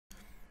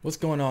What's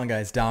going on,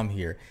 guys? Dom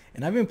here,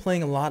 and I've been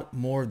playing a lot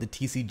more of the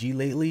TCG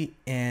lately,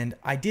 and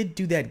I did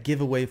do that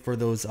giveaway for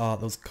those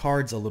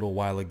cards a little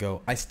while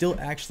ago. I still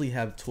actually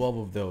have 12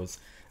 of those.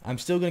 I'm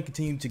still going to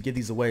continue to give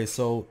these away,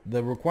 so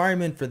the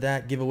requirement for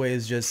that giveaway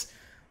is just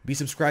be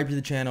subscribed to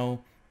the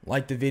channel,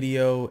 like the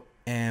video,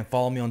 and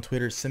follow me on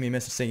Twitter. Send me a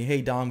message saying,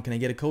 hey Dom, can I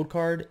get a code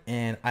card?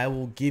 And I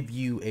will give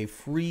you a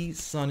free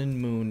Sun and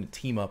Moon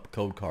team up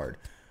code card.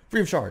 Free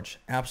of charge,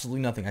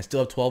 absolutely nothing. I still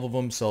have 12 of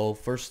them, so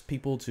first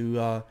 12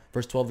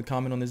 to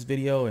comment on this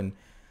video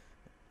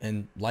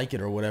and like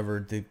it or whatever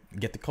to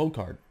get the code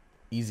card.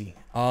 Easy.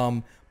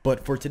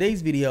 But for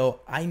today's video,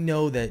 I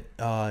know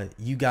that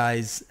you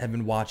guys have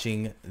been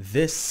watching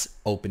this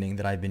opening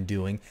that I've been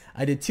doing.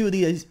 I did two of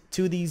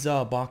these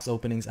box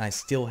openings, and I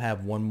still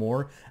have one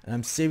more, and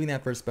I'm saving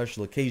that for a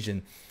special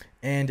occasion.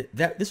 And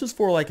this was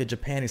for like a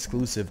Japan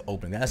exclusive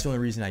opening. That's the only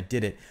reason I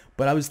did it.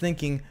 But I was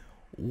thinking,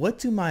 what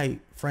do my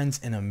friends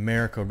in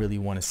America really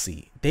want to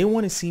see? They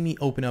want to see me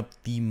open up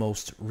the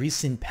most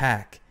recent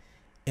pack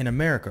in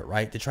America,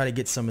 right? To try to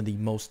get some of the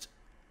most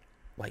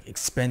like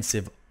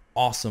expensive,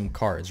 awesome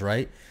cards,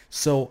 right?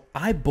 So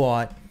I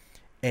bought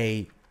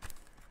a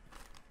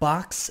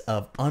box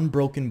of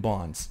Unbroken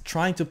bonds.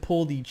 Trying to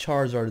pull the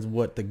Charizard is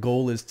what the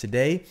goal is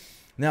today.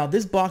 Now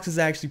this box is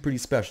actually pretty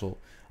special.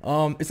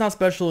 It's not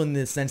special in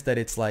the sense that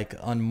it's like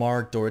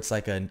unmarked or it's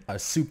like a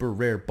super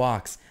rare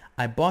box.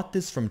 I bought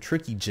this from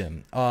Tricky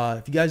Jim.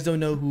 If you guys don't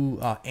know who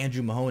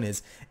Andrew Mahone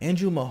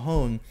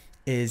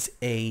is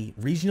a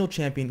regional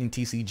champion in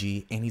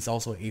TCG, and he's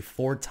also a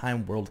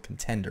 4-time world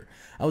contender.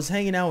 I was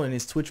hanging out in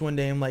his Twitch one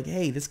day. I'm like,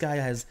 hey, this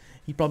guy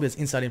he probably has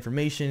inside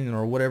information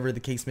or whatever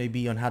the case may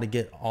be on how to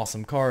get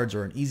awesome cards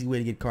or an easy way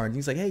to get cards. And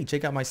he's like, hey,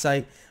 check out my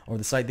site, or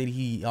the site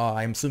that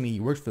I'm assuming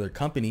he worked for their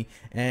company,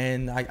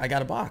 and I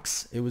got a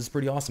box. It was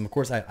pretty awesome. Of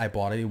course, I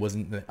bought it. It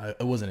wasn't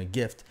a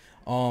gift.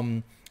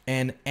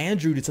 And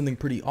Andrew did something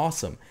pretty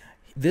awesome.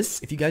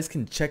 If you guys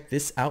can check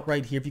this out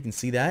right here, if you can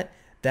see that,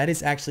 that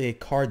is actually a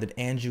card that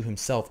Andrew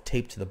himself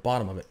taped to the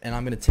bottom of it. And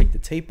I'm going to take the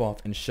tape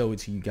off and show it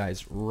to you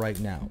guys right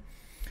now.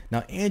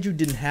 Now, Andrew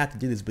didn't have to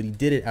do this, but he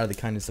did it out of the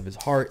kindness of his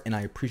heart, and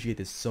I appreciate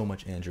this so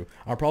much, Andrew.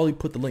 I'll probably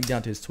put the link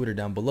down to his Twitter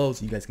down below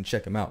so you guys can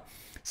check him out.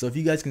 So if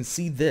you guys can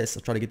see this,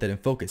 I'll try to get that in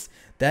focus.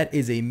 That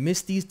is a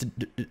Misty's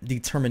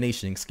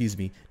determination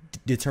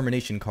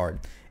card.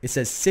 It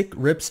says sick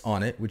rips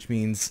on it, which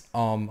means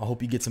I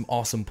hope you get some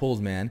awesome pulls,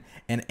 man.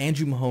 And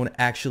Andrew Mahone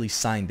actually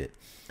signed it.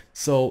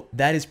 So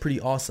that is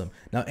pretty awesome.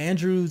 Now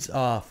Andrew's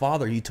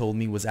father, he told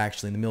me, was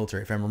actually in the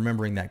military, if I'm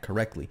remembering that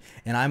correctly.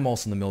 And I'm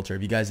also in the military.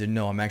 If you guys didn't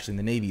know, I'm actually in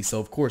the Navy. So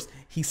of course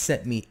he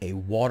sent me a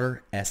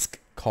water-esque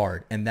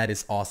card, and that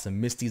is awesome.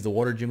 Misty's the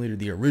water gym leader,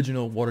 the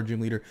original water gym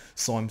leader.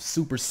 So I'm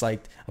super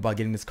psyched about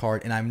getting this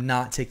card, and I'm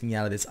not taking it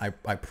out of this. I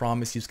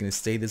promise you it's going to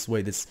stay this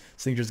way. This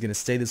signature is going to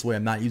stay this way.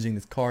 I'm not using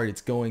this card. It's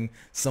going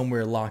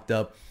somewhere locked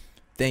up.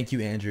 Thank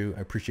you, Andrew.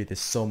 I appreciate this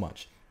so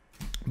much.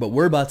 But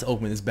we're about to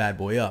open this bad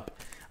boy up.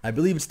 I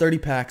believe it's 30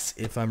 packs,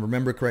 if I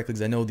remember correctly,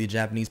 because I know the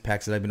Japanese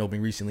packs that I've been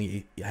opening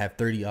recently have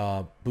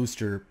 30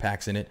 booster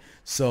packs in it.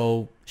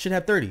 So should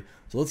have 30.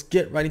 So let's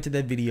get right into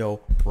that video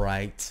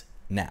right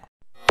now.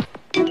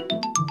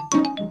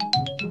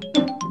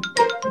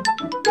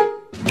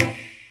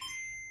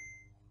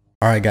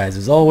 Alright guys,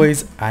 as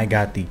always, I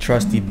got the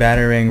trusty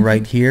batarang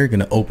right here.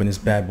 Gonna open this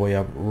bad boy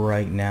up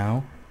right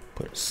now.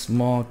 Put a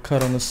small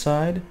cut on the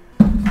side.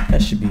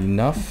 That should be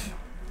enough.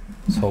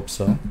 Let's hope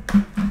so.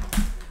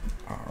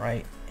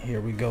 Alright, here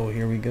we go,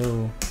 here we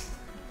go.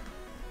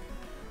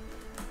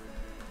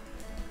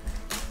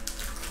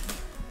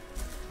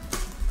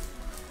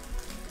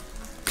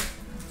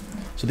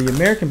 So the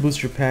American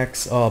booster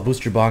packs,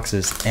 booster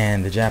boxes,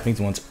 and the Japanese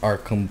ones are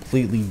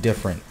completely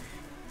different.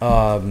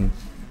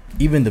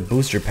 Even the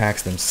booster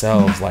packs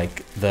themselves,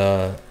 like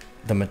the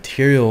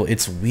material,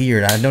 it's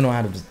weird. I don't know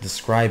how to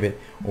describe it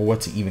or what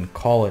to even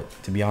call it,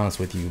 to be honest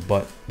with you,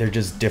 but they're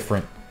just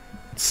different.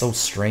 It's so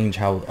strange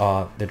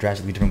how they're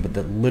drastically different, but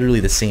they're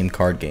literally the same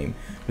card game.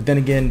 But then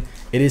again,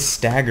 it is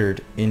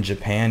staggered in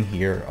Japan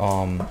here.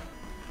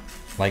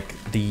 Like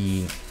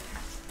the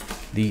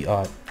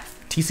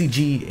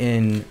TCG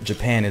in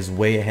Japan is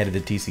way ahead of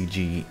the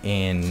TCG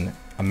in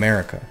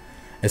America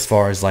as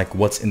far as like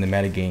what's in the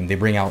metagame. They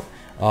bring out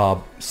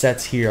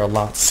sets here a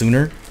lot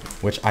sooner,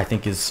 which I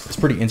think is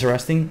pretty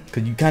interesting,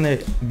 because you kind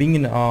of, being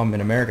in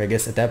America, I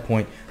guess at that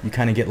point you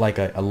kind of get like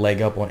a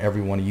leg up on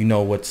everyone. You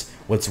know what's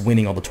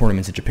winning all the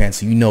tournaments in Japan,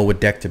 so you know what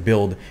deck to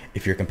build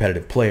if you're a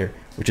competitive player,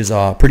 which is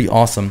pretty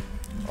awesome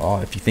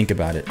if you think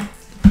about it.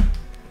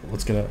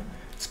 Let's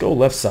go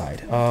left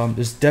side.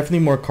 There's definitely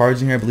more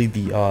cards in here. I believe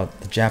the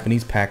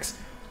Japanese packs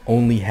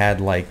only had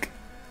like,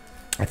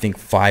 I think,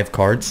 5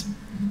 cards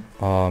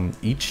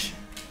each.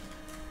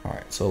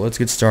 Alright, so let's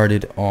get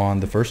started on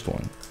the first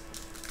one.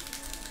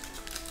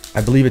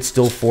 I believe it's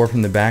still 4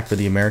 from the back for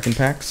the American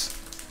packs.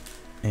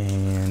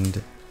 And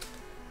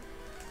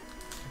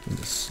I can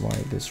just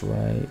slide this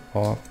right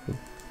off the,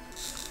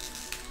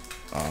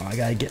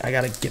 I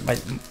gotta get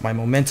my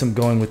momentum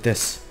going with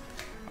this.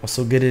 I was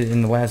so good at it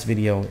in the last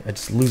video, I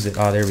just lose it.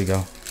 There we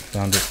go.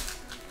 Found it.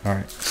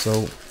 Alright,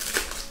 so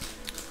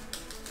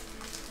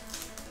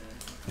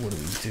What are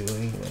we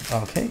doing?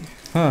 Okay.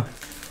 Huh.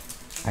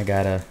 I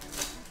gotta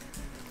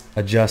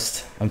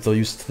adjust. I'm so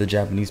used to the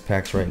Japanese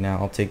packs right now.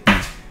 I'll take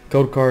these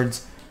code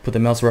cards, put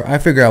them elsewhere. I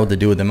figure out what to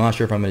do with them. I'm not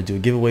sure if I'm going to do a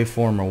giveaway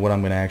for them or what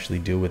I'm going to actually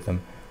do with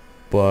them.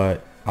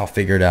 But I'll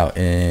figure it out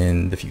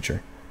in the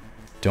future.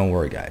 Don't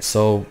worry, guys.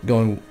 So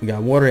we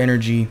got Water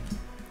Energy.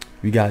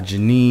 We got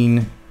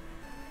Janine.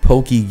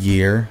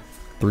 Pokegear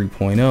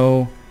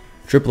 3.0.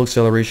 Triple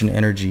Acceleration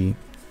Energy.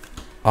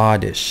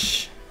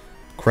 Oddish.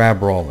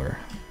 Crabrawler.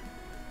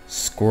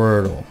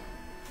 Squirtle.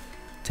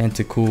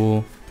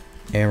 Tentacool.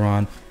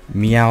 Aeron.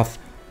 Meowth.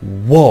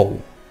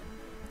 Whoa.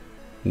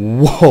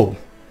 Whoa.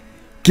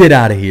 Get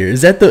out of here.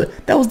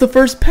 That was the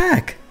first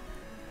pack?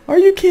 Are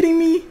you kidding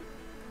me?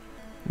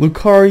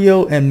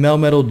 Lucario and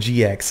Melmetal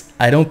GX.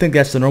 I don't think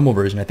that's the normal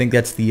version. I think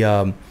that's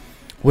the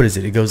what is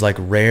it? It goes like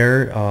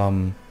rare,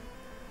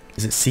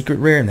 is it secret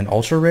rare and then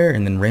ultra rare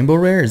and then rainbow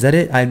rare? Is that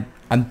it? I'm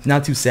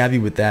not too savvy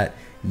with that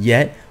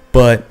yet,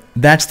 but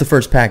that's the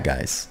first pack,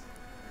 guys.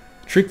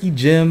 Tricky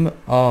Gym.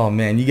 Oh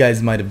man, you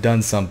guys might have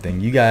done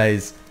something. You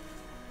guys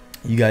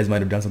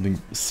might have done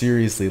something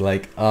seriously.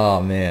 Like,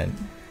 oh man,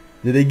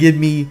 did they give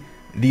me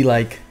the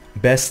like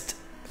best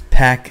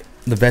pack,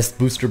 the best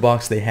booster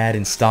box they had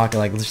in stock, and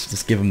like let's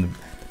just give them the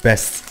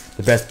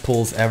best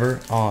pulls ever?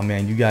 Oh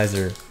man, you guys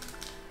are.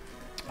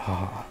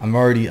 Oh, I'm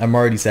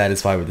already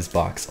satisfied with this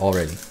box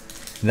already.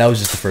 And that was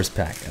just the first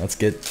pack. Now let's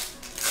get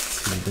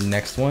to the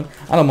next one.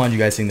 I don't mind you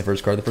guys seeing the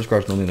first card. The first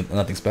card is really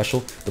nothing special.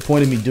 The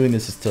point of me doing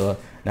this is to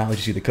not let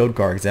you see the code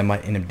card, because I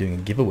might end up doing a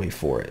giveaway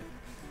for it.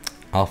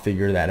 I'll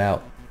figure that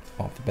out.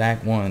 Off the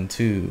back, 1,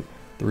 2,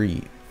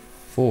 3,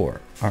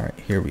 4. All right,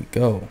 here we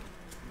go.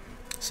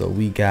 So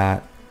we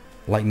got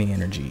Lightning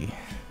Energy,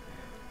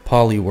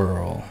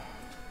 Poliwhirl,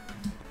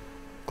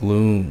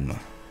 Gloom,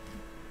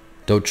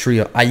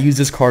 Dotria. I use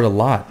this card a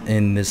lot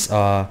in this.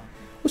 What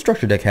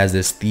structure deck has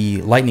this?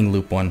 The Lightning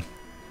Loop one.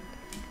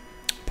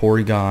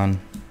 Porygon,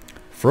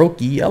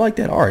 Froakie. I like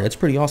that art. That's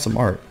pretty awesome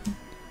art.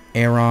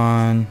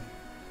 Aeron.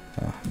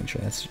 Make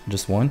sure that's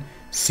just one.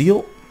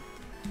 Seal.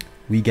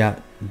 We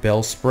got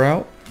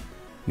Bellsprout.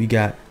 We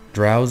got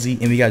Drowsy,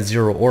 and we got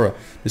Zero Aura.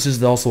 This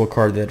is also a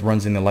card that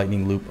runs in the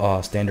Lightning Loop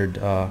standard.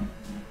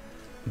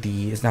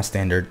 It's not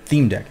standard,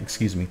 theme deck.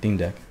 Excuse me, theme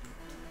deck.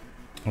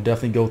 I'll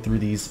definitely go through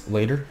these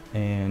later,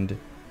 and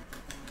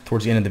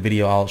towards the end of the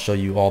video, I'll show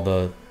you all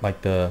the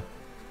the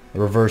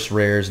reverse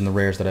rares and the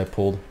rares that I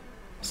pulled.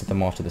 Set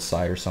them off to the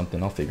side or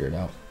something. I'll figure it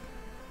out.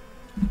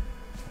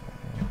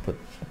 I'll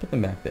put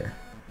them back there.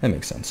 That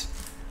makes sense.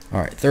 All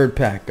right, third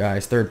pack,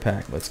 guys. Third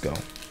pack. Let's go.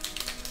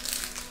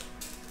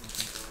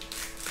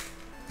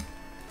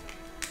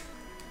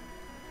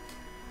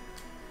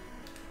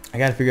 I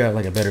gotta figure out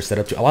like a better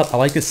setup too. I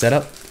like this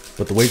setup,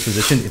 but the way it's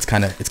positioned, it's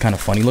kind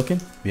of funny looking.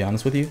 To be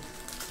honest with you.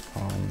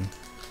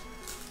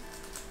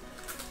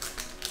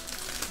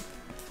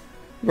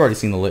 You've already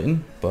seen the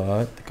Litten,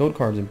 but the code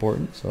card's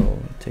important, so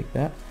take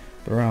that.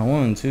 But around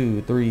 1,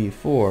 2, 3,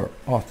 4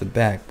 off the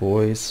back,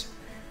 boys.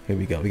 Here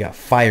we go. We got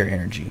Fire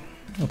Energy.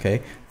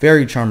 Okay,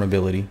 Fairy Charm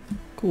ability.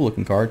 Cool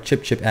looking card.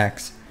 Chip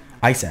Axe,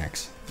 Ice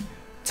Axe,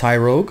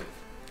 Tyrogue.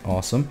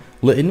 Awesome.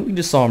 Litten, we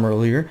just saw him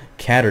earlier.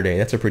 Catterday,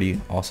 that's a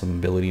pretty awesome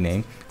ability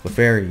name.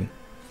 Clefairy,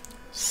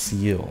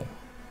 Seal,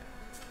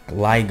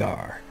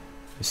 Gligar,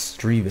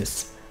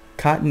 Misdreavus,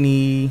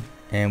 Cottony,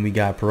 and we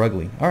got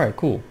Perugly. Alright,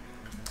 cool.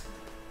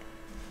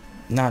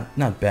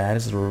 Not bad.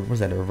 Was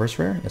that a reverse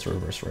rare? That's a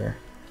reverse rare.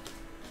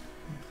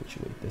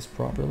 Situate this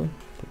properly.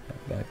 Put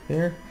that back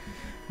there.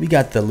 We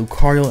got the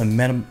Lucario and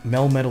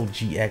Melmetal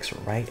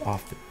GX right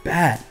off the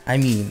bat. I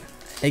mean,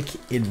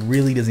 it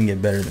really doesn't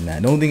get better than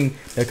that. The only thing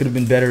that could have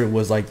been better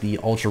was like the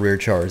ultra rare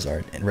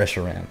Charizard and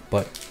Reshiram,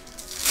 but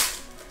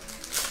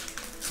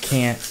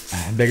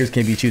beggars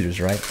can't be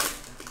choosers, right?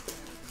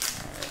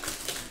 Alright.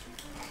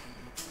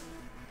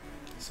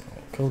 So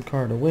code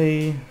card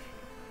away.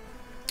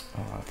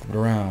 Flip it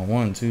around.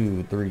 1,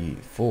 2, 3,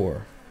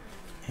 4,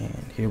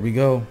 and here we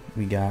go.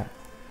 We got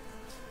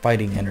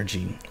Fighting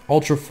Energy,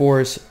 Ultra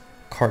Force,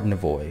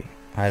 Cartnivoy.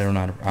 I don't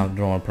want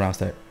to pronounce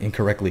that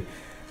incorrectly.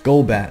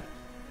 Golbat,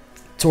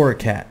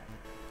 Torracat,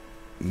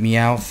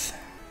 Meowth,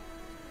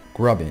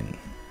 Grubbin,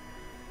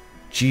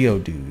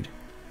 Geodude,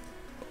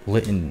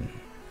 Litten,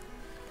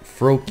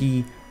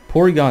 Froakie,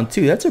 Porygon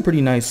 2. That's a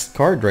pretty nice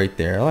card right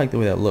there. I like the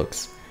way that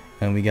looks.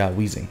 And we got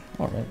Weezing.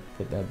 Alright,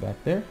 put that back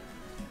there.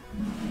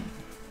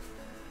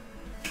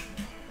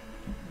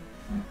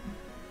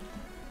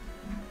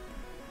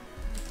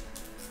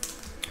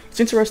 It's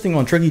interesting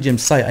on Tricky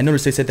Gym's site. I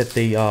noticed they said that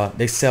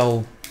they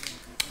sell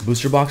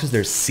booster boxes.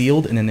 There's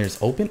sealed and then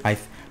there's open. I'm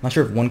not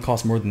sure if one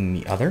costs more than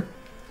the other,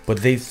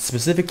 but they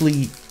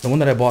specifically, the one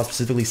that I bought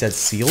specifically said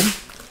sealed,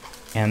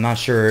 and I'm not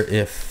sure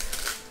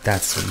if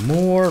that's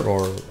more,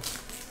 or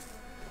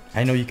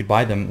I know you could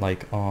buy them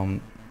like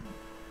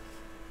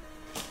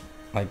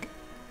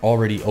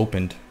already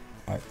opened.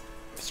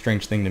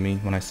 Strange thing to me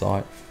when I saw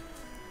it.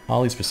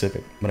 Oddly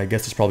specific, but I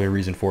guess there's probably a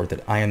reason for it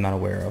that I am not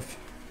aware of.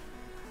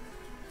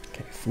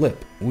 Okay,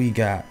 flip. We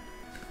got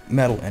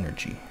Metal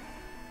Energy,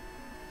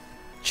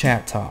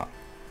 Chat Top,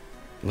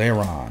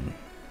 Lairon,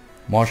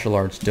 Martial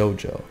Arts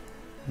Dojo.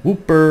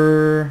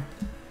 Whooper.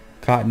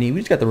 Cottony. We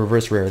just got the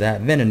reverse rare of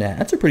that. Venonat.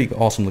 That's a pretty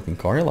awesome looking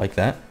card. I like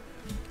that.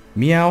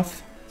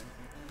 Meowth.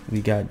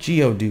 We got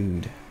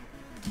Geodude.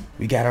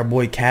 We got our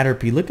boy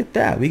Caterpie. Look at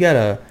that. We got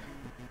a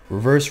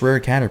reverse rare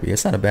Caterpie.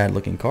 That's not a bad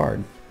looking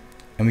card.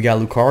 And we got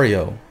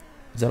Lucario.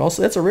 Is that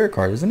also? That's a rare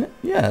card, isn't it?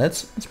 Yeah,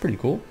 that's pretty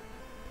cool.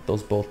 Put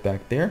those both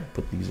back there.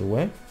 Put these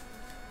away.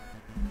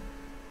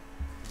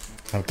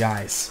 Now,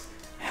 guys,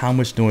 how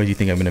much noise do you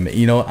think I'm gonna make?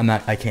 You know,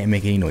 I can't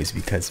make any noise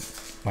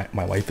because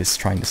my wife is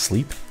trying to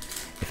sleep.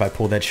 If I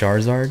pull that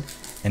Charizard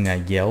and I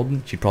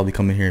yelled, she'd probably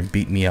come in here and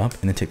beat me up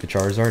and then take the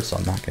Charizard, so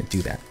I'm not gonna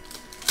do that.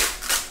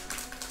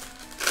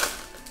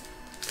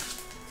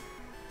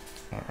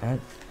 Alright,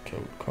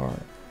 code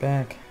card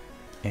back.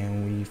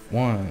 And we've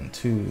 1,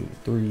 2,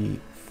 3,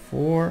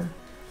 4.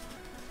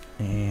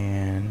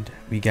 And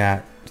we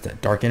got, what's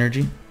that, Dark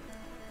Energy?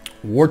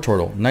 War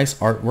Turtle, nice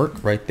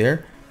artwork right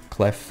there.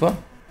 Cleffa.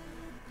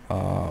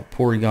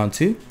 Porygon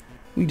 2.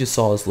 We just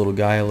saw this little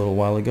guy a little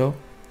while ago.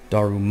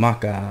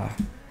 Darumaka.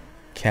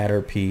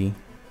 Caterpie.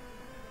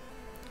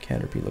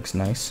 Caterpie looks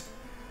nice.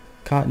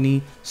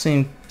 Cottony,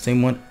 same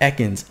one.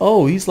 Ekans.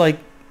 Oh, he has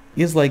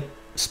like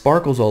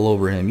sparkles all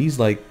over him. He's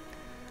like,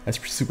 that's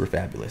super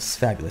fabulous.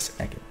 Fabulous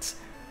Ekans.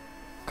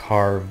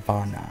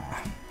 Carvana.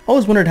 I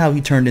always wondered how he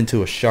turned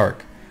into a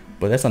shark,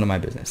 but that's none of my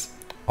business.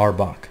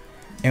 Arbok.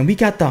 And we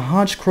got the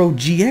Honchkrow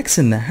GX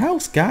in the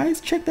house,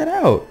 guys. Check that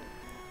out.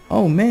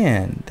 Oh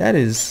man,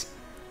 that's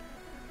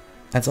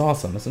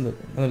awesome. That's another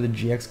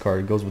GX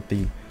card. It goes with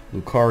the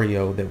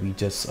Lucario that we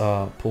just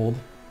pulled.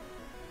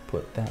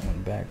 Put that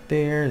one back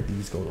there.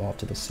 These go off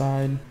to the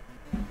side.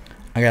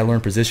 I gotta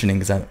learn positioning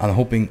because I'm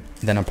hoping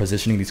that I'm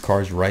positioning these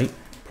cards right,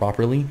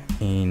 properly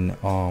in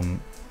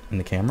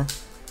the camera.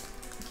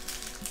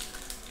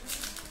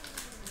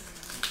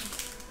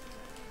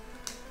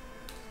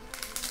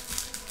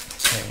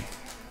 Okay.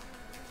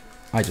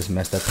 I just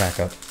messed that pack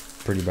up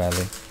pretty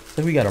badly.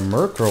 So we got a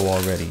Murkrow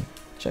already.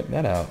 Check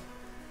that out.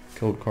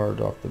 Code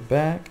card off the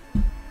back.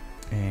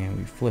 And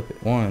we flip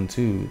it. 1,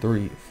 2,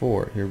 3,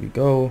 4. Here we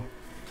go.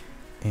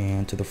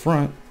 And to the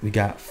front, we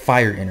got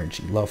Fire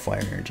Energy. Love Fire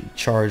Energy.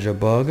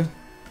 Charjabug.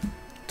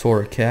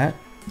 Torracat.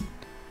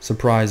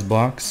 Surprise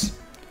Box.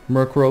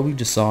 Murkrow, we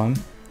just saw him.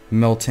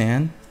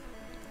 Meltan.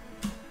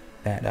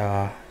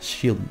 That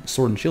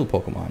Sword and Shield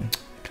Pokemon.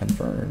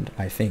 Confirmed,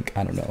 I think.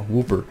 I don't know.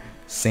 Whooper.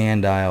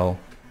 Sandile.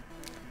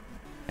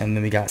 And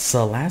then we got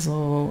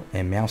Salazzle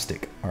and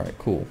Meowstic. Alright,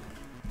 cool.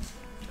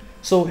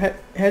 So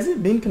has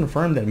it been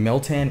confirmed that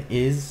Meltan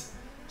is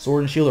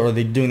Sword and Shield, or are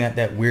they doing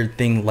that weird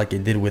thing like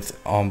it did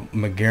with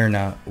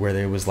Magearna, where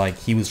there was like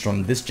he was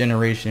from this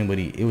generation, but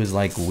it was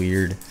like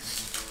weird.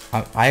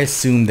 I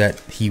assumed that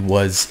he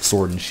was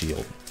Sword and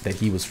Shield, that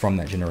he was from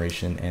that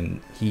generation,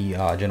 and he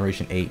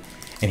Generation 8,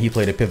 and he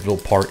played a pivotal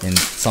part in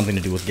something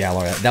to do with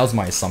Galar. That was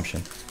my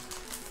assumption.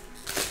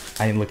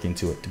 I didn't look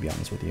into it, to be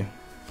honest with you.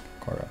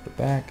 Card off the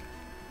back.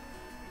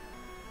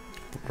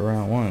 Flip it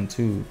around. 1,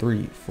 2,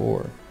 3,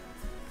 4.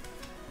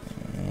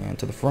 And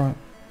to the front,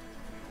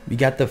 we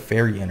got the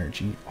Fairy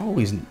Energy.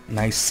 Always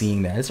nice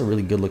seeing that. It's a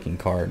really good looking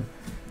card.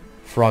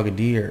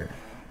 Frogadier.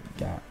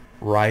 We got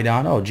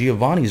Rhydon. Oh,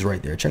 Giovanni's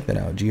right there. Check that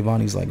out.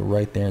 Giovanni's like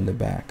right there in the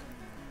back.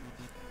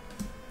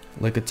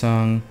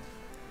 Lickitung.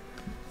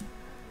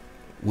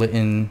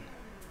 Litten.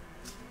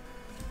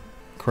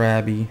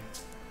 Krabby.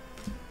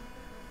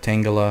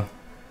 Tangela.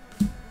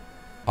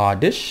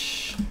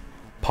 Oddish.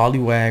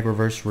 Poliwag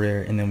reverse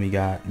rare. And then we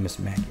got Miss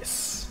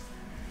Magius.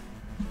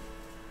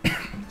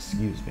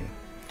 Excuse me.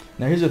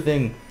 Now here's the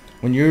thing,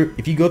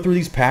 if you go through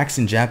these packs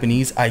in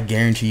Japanese, I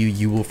guarantee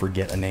you will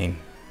forget a name.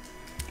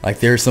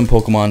 Like there are some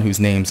Pokemon whose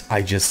names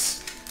I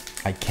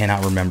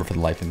cannot remember for the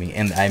life of me,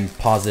 and I'm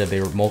positive they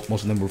were most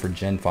of them were for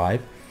Gen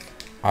 5.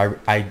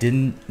 I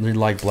didn't really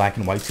like Black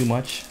and White too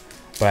much,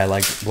 but I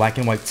like Black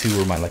and White 2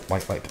 were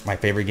my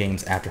favorite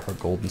games after her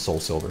Gold and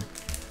Soul Silver.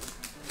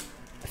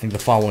 I think the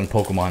following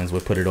Pokemon is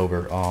what put it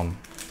over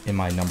in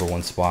my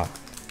 #1 spot.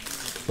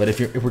 But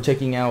if we're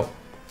taking out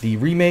the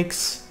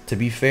remakes, to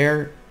be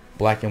fair,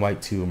 Black and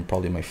White 2 are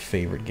probably my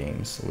favorite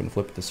games. So we're going to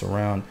flip this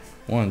around.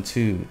 1,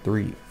 2,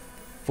 3,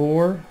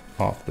 4.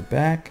 Off the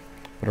back.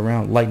 Put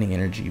around Lightning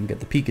Energy. We got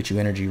the Pikachu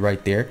Energy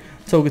right there.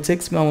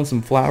 Togetic smelling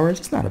some flowers.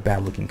 It's not a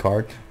bad looking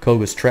card.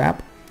 Koga's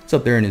Trap. It's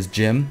up there in his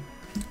gym.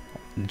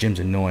 The gym's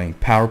annoying.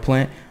 Power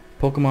Plant.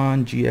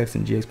 Pokemon GX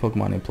and GX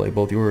Pokemon in play.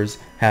 Both yours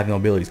have no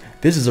abilities.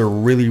 This is a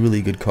really,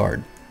 really good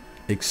card.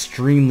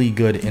 Extremely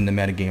good in the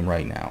metagame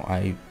right now.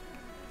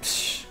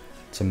 It's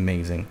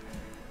amazing.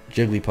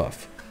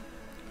 Jigglypuff,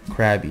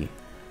 Krabby,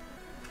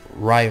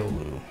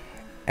 Riolu,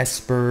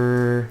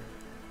 Esper,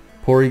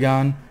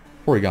 Porygon.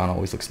 Porygon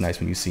always looks nice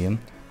when you see him.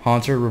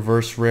 Haunter,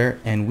 reverse rare,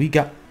 and we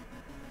got...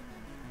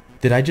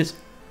 Did I just...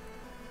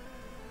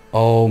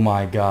 Oh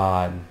my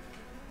god.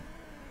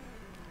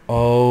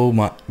 Oh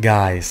my...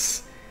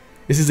 Guys.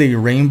 This is a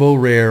Rainbow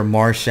Rare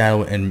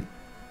Marshadow and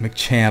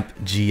Machamp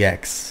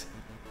GX.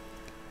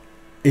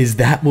 Is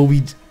that what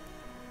we...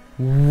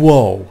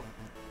 Whoa.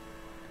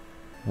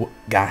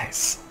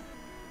 Guys.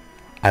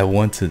 I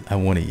want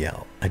to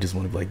yell. I just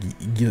want to be like,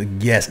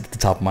 yes, at the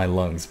top of my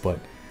lungs, but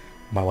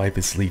my wife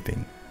is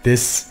sleeping.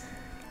 This,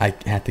 I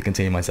have to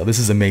contain myself. This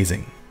is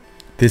amazing.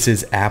 This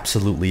is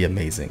absolutely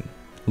amazing.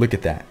 Look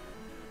at that.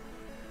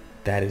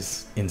 That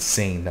is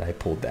insane that I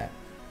pulled that.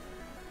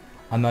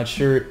 I'm not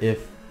sure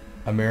if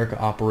America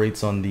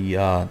operates on the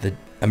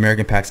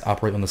American packs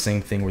operate on the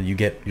same thing where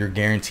you're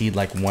guaranteed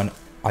like one,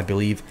 I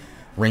believe,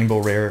 rainbow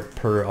rare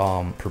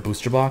per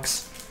booster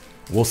box.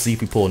 We'll see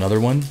if we pull another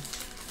one,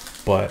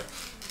 but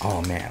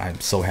oh man,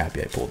 I'm so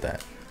happy I pulled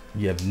that.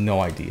 You have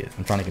no idea.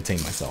 I'm trying to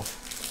contain myself.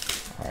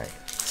 All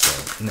right,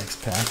 so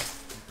next pack.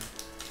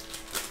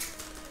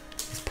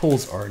 These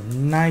pulls are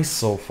nice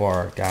so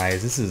far,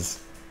 guys. This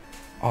is,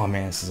 oh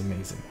man, this is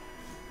amazing.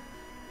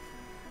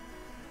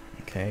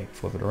 Okay,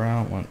 flip it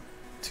around. 1,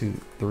 2,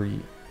 3,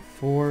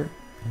 4,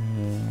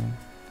 and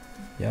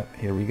yep,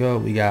 here we go.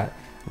 We got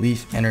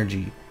Leaf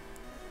Energy,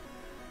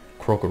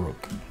 Crocker,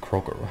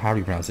 how do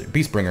you pronounce it?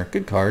 Beastbringer,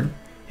 good card.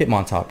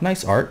 Hitmontop,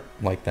 nice art,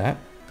 like that.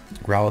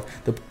 Growl.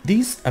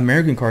 These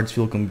American cards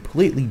feel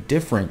completely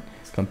different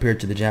compared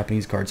to the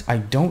Japanese cards. I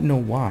don't know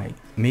why.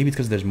 Maybe it's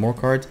because there's more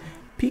cards.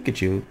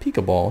 Pikachu,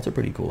 Pokeball, it's a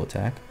pretty cool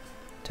attack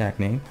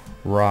name.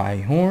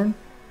 Rhyhorn,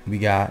 we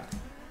got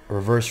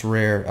reverse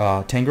rare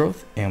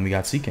Tangrowth, and we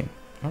got Seaking.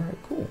 All right,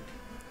 cool.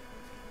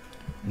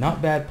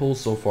 Not bad pulls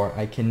so far.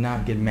 I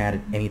cannot get mad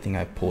at anything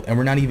I pulled, and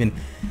we're not even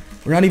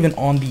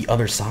on the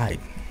other side.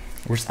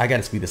 I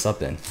gotta speed this up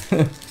then.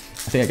 I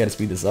think I gotta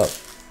speed this up.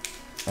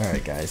 All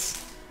right,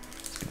 guys,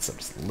 let's get this up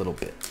just a little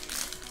bit.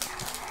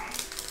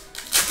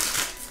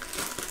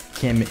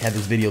 Can't have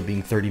this video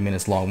being 30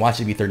 minutes long. Watch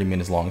it be 30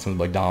 minutes long. Someone's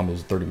like, Dom, it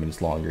was 30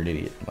 minutes long. You're an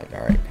idiot. I'm like,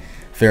 all right,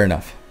 fair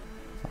enough.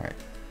 All right,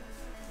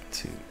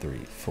 2, 3,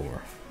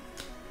 4.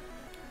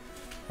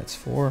 That's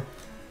 4.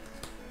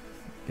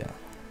 Yeah,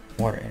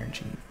 Water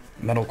Energy,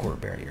 Metal Core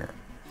Barrier,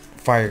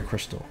 Fire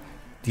Crystal,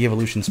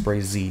 De-Evolution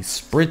Spray Z,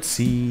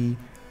 Spritzy,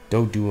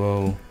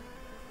 Doduo,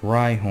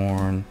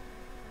 Rhyhorn,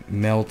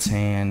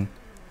 Meltan,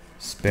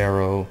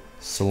 Sparrow,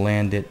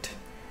 Salandit,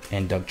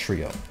 and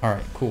Dugtrio. All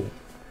right, cool.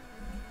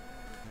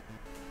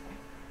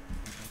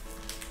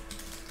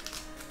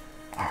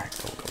 All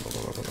right, go.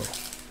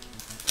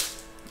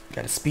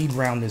 Got to speed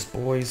round this,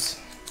 boys.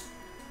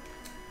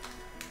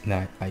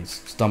 Now I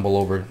stumble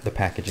over the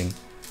packaging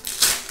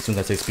as soon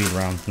as I say speed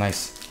round.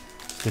 Nice.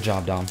 Good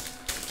job, Dom.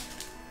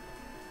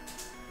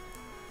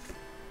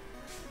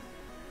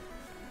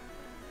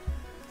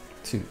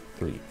 Two,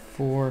 3,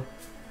 4.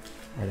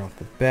 Right off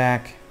the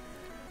back,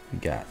 we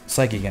got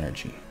Psychic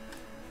Energy,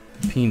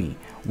 Peony,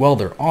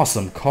 Welder,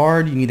 awesome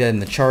card. You need that in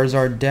the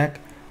Charizard deck.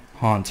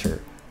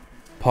 Haunter,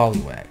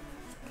 Poliwag,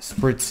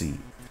 Spritzy,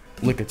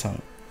 Lickitung,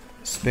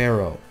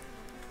 Sparrow,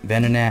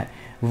 Venonat,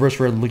 Reverse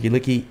Rare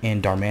Licky,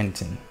 and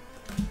Darmanitan.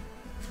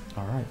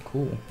 All right,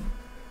 cool.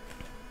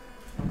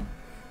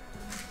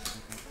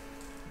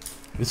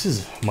 This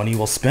is money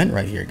well spent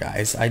right here,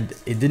 guys.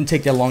 It didn't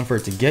take that long for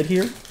it to get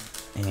here,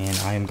 and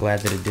I am glad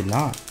that it did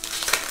not.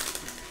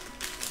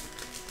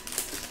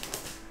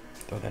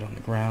 Throw that on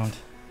the ground.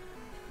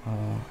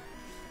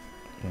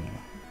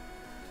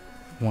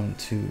 1,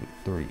 2,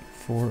 3,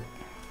 4.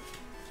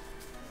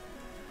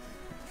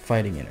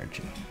 Fighting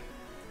Energy,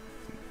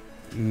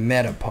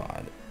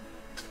 Metapod,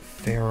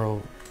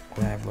 Pharaoh,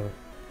 Graveler,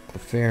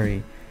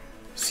 Clefairy,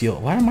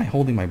 Seal. Why am I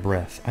holding my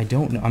breath? I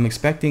don't know. I'm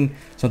expecting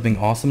something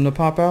awesome to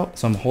pop out,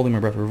 so I'm holding my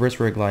breath. Reverse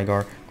Rare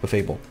Gligar,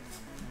 Clefable.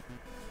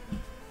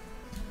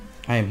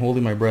 I am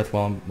holding my breath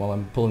while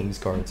I'm pulling these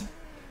cards.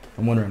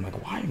 I'm wondering,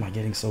 like, why am I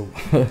getting so?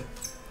 Oh,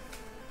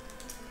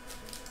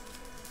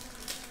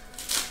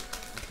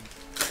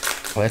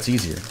 that's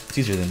easier. It's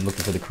easier than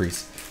looking for the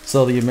crease.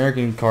 So the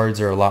American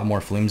cards are a lot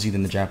more flimsy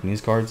than the Japanese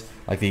cards.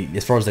 Like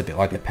as far as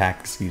the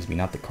pack, excuse me,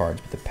 not the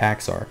cards, but the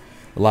packs are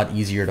a lot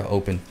easier to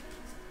open.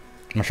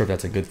 I'm not sure if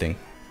that's a good thing.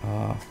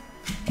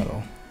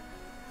 Metal,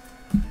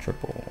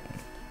 triple,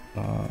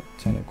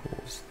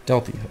 tentacles,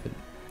 Delphi Hood,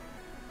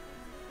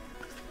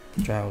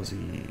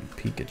 Drowsy,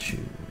 Pikachu,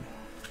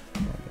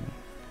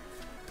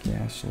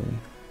 Gastly,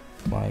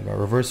 Gligar,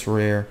 Reverse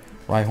Rare,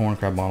 Rhyhorn,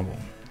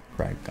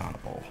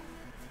 Crabgonable.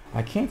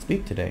 I can't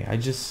speak today. I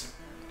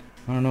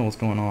don't know what's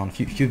going on. A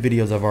few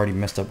videos I've already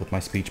messed up with my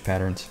speech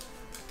patterns.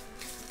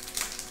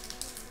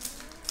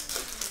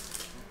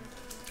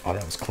 Oh,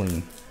 that was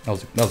clean. That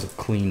was a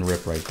clean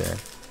rip right there.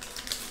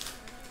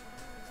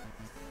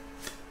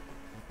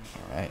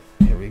 All right,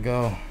 here we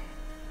go.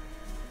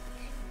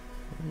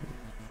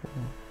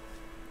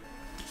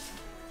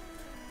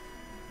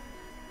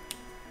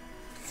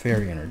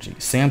 Fairy Energy,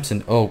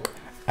 Samson Oak.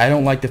 I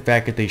don't like the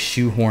fact that they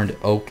shoehorned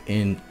Oak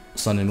in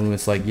Sun and Moon.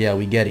 It's like, yeah,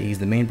 we get it. He's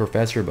the main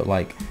professor, but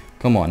like,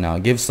 come on now,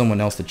 give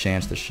someone else the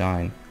chance to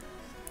shine.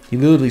 He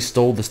literally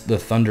stole the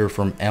thunder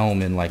from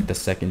Elm in like the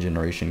 2nd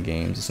generation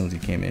games as soon as he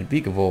came in.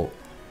 Vikavolt,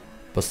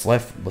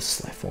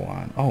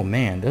 Blacephalon. Oh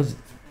man, those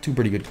 2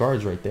 pretty good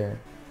cards right there.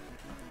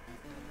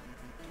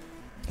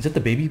 Is it the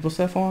baby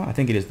Blacephalon? I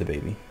think it is the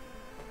baby.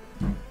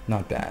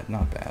 Not bad,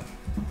 not bad.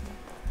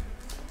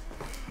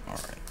 All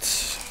right.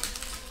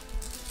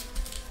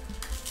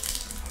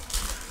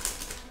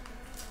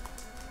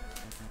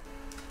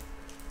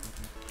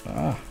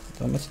 Ah,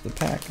 don't mess with the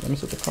pack. Don't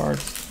mess with the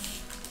cards.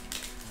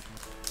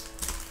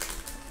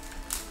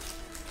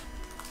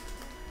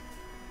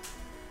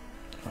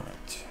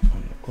 Alright,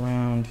 on the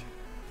ground.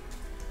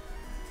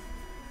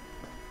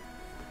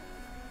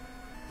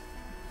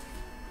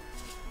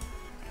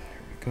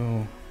 There we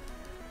go.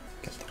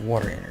 Got the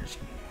water energy.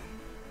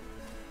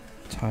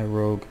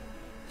 Tyrogue,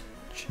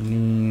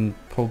 Janine,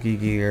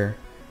 Pokegear,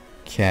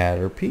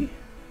 Caterpie,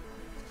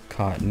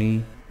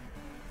 Cottony,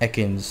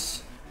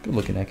 Ekans, good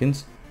looking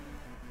Ekans,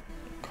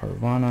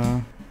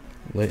 Carvana,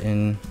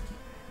 Litten,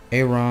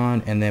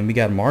 Aeron, and then we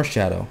got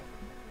Marshadow.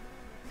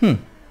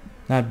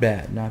 Not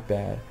bad, not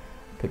bad.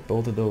 Put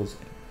both of those in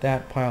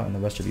that pile, and the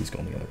rest of these go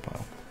in the other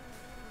pile.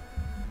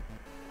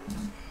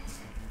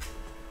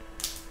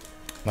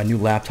 My new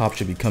laptop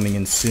should be coming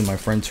in soon. My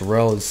friend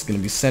Terrell is going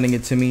to be sending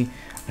it to me.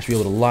 I should be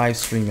able to live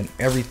stream and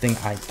everything.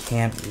 I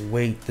can't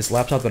wait. This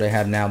laptop that I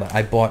have now that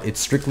I bought, it's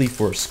strictly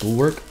for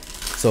schoolwork.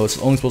 So it's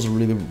only supposed to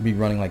really be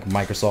running like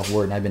Microsoft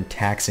Word. And I've been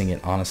taxing it,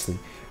 honestly,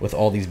 with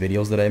all these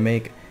videos that I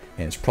make.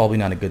 And it's probably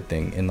not a good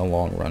thing in the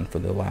long run for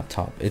the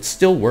laptop. It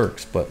still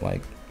works, but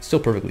like still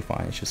perfectly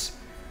fine. It's just,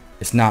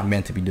 it's not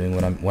meant to be doing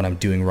what I'm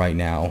doing right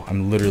now.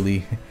 I'm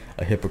literally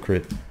a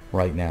hypocrite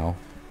right now.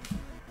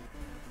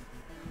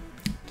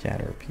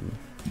 Caterpie,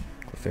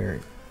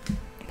 Clefairy,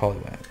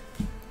 Poliwag,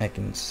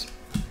 Ekans,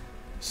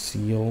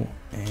 Seal,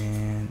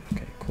 and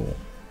okay, cool.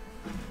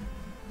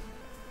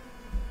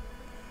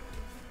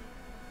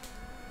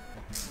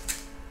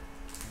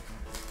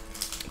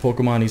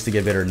 Pokemon needs to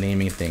get better at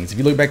naming things. If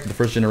you look back to the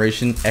first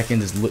generation,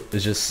 Ekans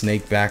is just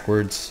snake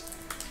backwards.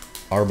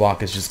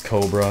 Arbok is just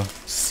cobra.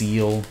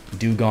 Seal,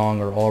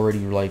 Dugong are already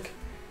like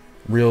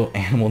real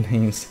animal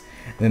names.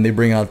 And then they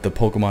bring out the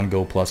Pokemon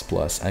Go Plus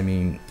Plus. I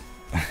mean,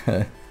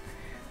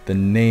 the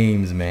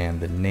names, man,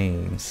 the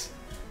names.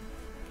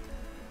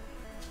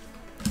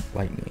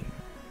 Lightning,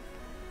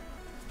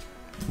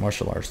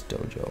 Martial Arts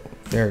Dojo,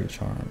 Fairy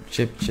Charm,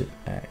 Chip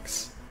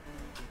Axe,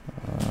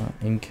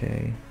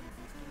 Inkay,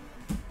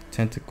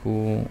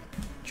 Tentacool,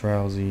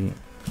 Drowsy,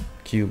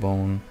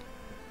 Cubone,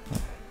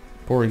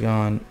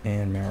 Porygon,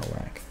 and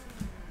Marowak.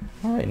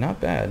 Alright,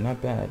 not bad,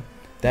 not bad.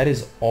 That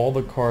is all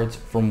the cards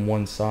from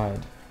one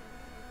side.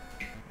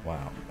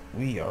 Wow,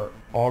 we are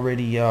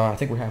already, I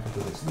think we're halfway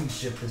through this. Let me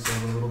shift this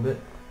over a little bit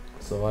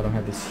so I don't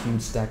have this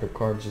huge stack of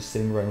cards just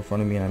sitting right in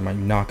front of me and I might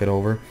knock it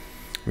over.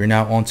 We're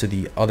now on to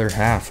the other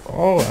half.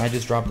 Oh, I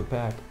just dropped the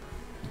pack.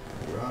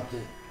 Dropped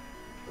it.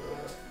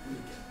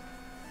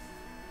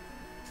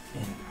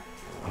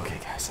 Okay,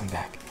 guys, I'm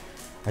back.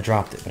 I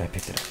dropped it, but I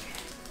picked it up.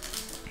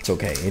 It's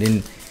okay. It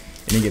didn't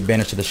get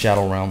banished to the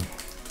Shadow Realm.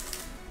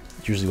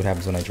 It's usually what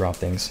happens when I drop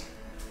things.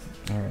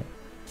 All right,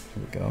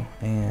 here we go.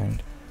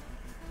 And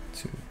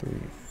 2, 3,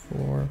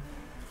 4.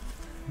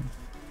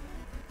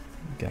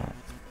 Got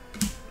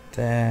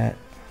that.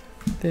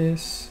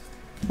 This.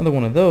 Another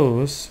one of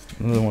those.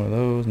 Another one of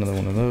those. Another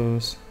one of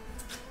those.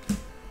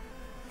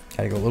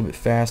 Gotta go a little bit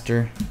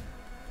faster.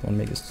 Don't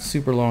make it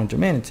super long.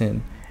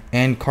 Germanitin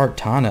and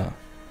Kartana.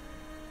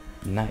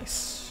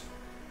 Nice.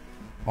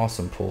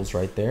 Awesome pulls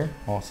right there.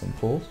 Awesome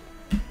pulls.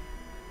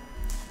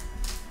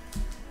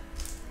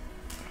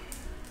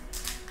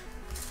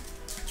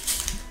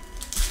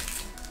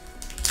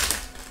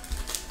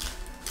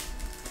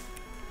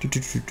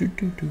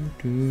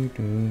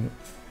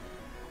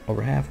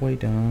 Over halfway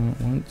done.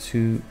 1,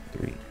 2,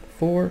 3,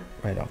 4.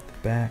 Right off the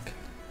back.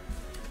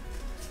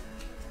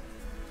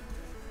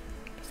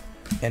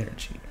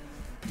 Energy.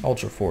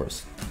 Ultra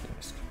Force.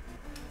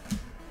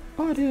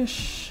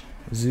 Oddish.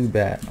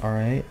 Zubat.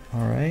 Alright.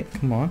 Alright.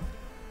 Come on.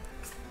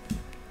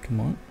 Come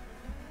on.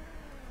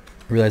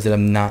 I realize that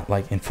I'm not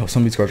like info.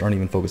 Some of these cards aren't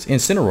even focused.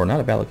 Incineroar, not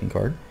a bad looking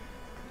card.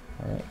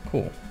 Alright,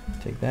 cool.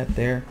 Take that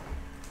there.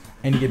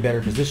 And you get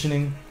better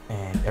positioning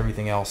and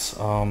everything else.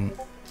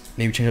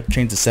 Maybe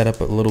change the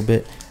setup a little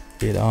bit.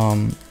 It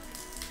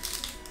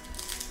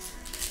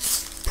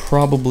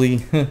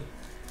probably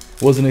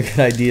wasn't a good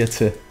idea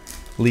to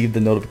leave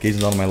the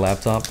notifications on my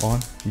laptop on.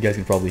 You guys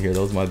can probably hear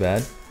those, my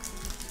bad.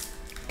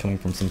 Coming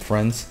from some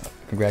friends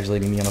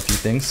congratulating me on a few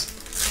things.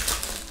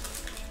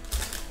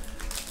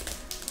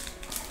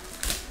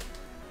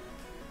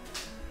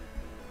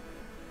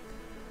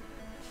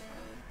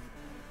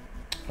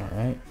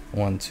 Alright,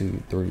 1,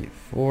 2, 3,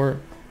 4.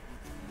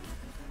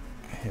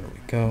 Here we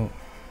go.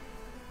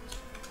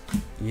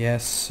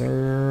 Yes,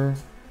 sir.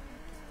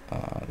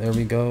 There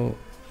we go.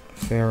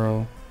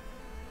 Pharaoh.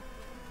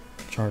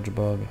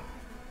 Chargebug.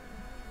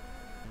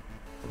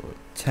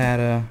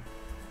 Tata.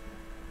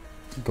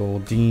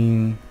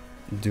 Goldeen.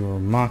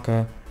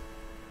 Durmaka.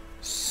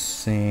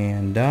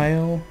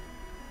 Sandile.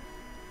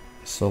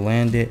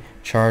 Salandit.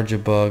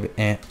 Chargebug.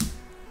 And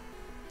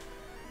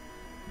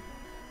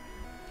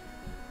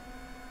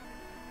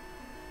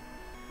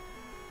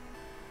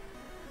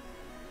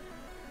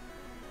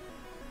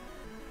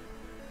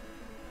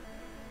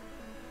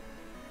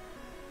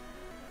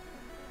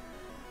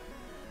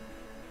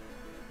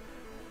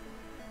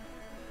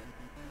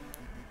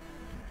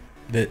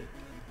that,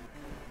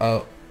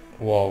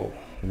 whoa,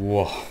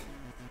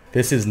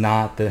 this is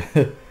not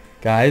the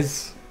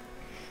guys,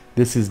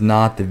 This is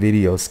not the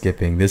video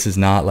skipping. This is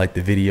not like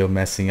the video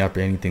messing up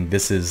or anything.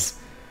 This is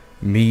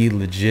me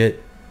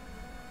legit,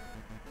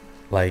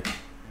 like,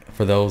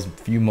 for those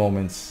few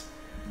moments,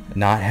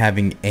 not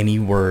having any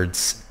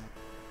words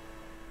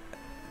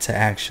to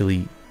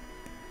actually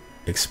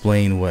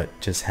explain what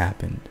just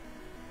happened.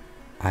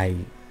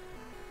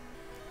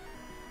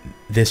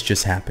 This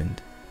just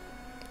happened.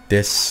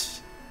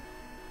 This.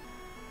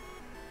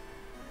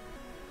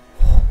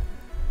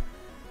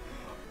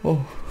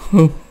 Oh.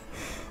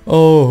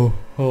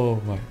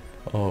 Oh my.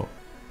 Oh.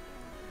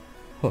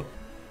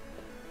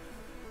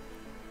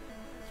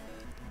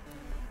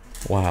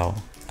 Wow.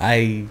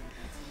 I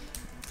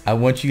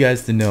want you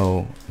guys to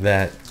know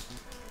that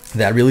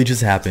really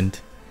just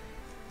happened.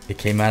 It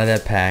came out of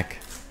that pack,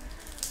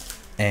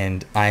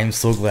 and I am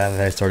so glad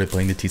that I started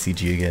playing the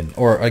TCG again,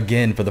 or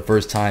again for the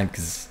first time,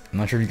 because I'm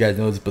not sure if you guys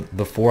know this, but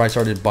before I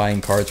started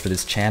buying cards for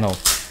this channel,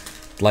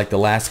 like the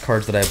last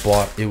cards that I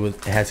bought,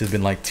 it has to have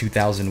been like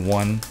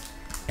 2001,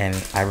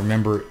 and I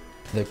remember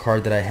the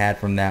card that I had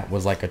from that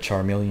was like a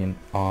Charmeleon,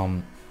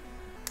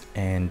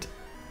 and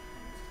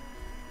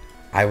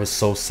I was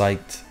so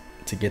psyched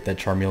to get that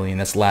Charmeleon.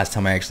 That's the last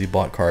time I actually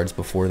bought cards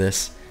before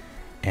this,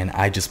 and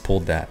I just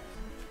pulled that.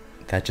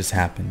 That just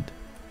happened.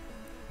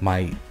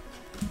 My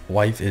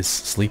wife is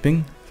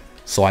sleeping,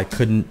 so I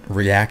couldn't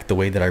react the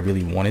way that I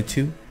really wanted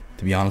to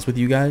be honest with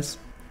you guys.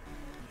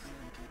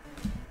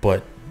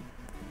 But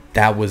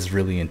that was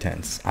really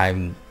intense.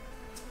 I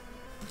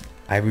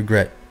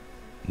regret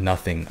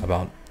nothing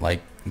about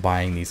like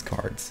buying these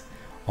cards.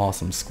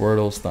 Awesome.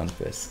 Squirtle,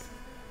 Stunfisk.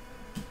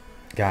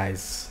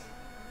 Guys,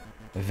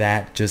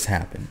 that just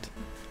happened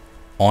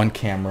on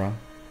camera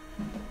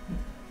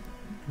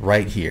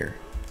right here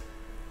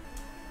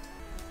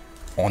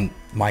on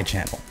my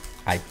channel.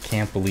 I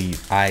can't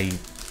believe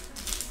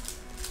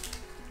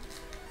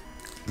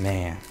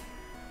man,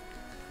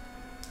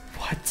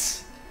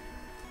 what?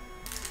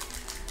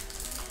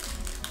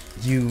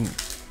 You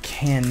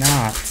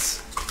cannot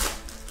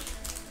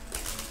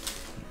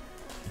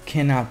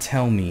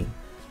tell me.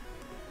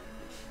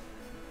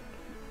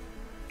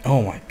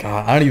 Oh my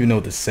god, I don't even know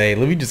what to say.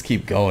 Let me just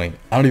keep going.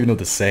 I don't even know what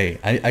to say.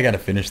 I gotta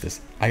finish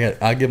this.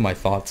 I'll give my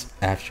thoughts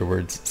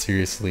afterwards.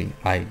 Seriously,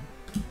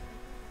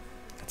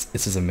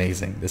 this is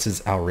amazing. This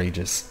is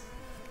outrageous.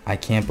 I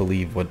can't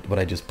believe what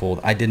I just pulled.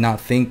 I did not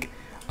think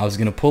I was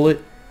gonna pull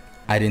it.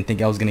 I didn't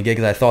think I was gonna get it,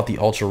 because I thought the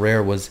ultra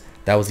rare was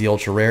the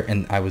ultra rare,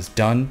 and I was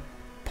done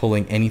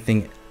pulling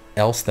anything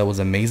else that was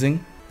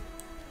amazing,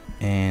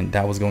 and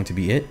that was going to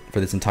be it for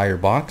this entire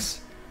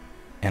box.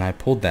 And I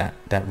pulled that.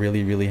 That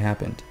really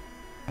happened.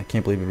 I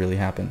can't believe it really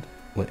happened.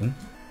 Litten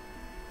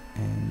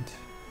and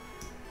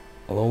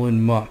Alolan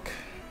Muck.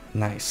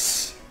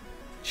 Nice.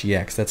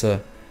 GX. That's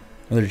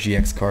another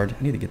GX card.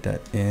 I need to get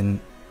that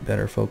in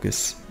better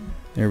focus.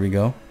 There we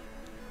go.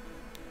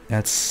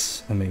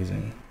 That's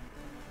amazing.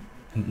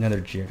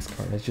 Another GX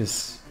card. That's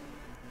just...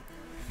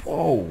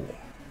 Whoa.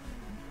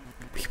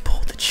 We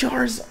pulled the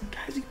Charizard.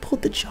 Guys, we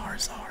pulled the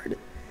Charizard.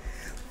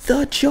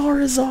 The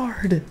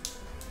Charizard.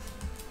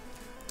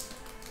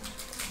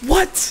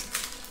 What?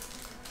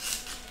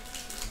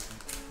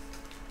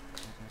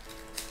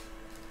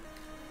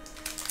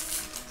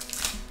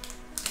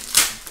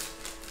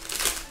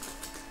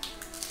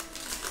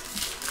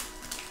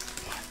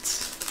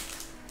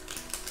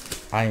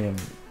 I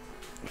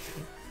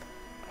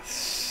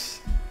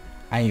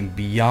am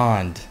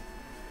beyond,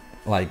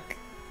 like,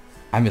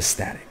 I'm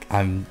ecstatic.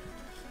 I'm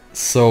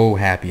so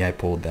happy I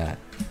pulled that.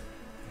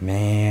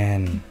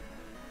 Man.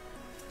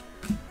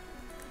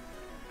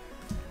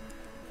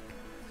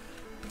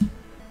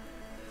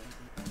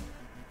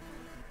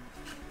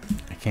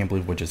 I can't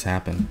believe what just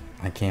happened.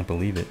 I can't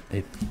believe it.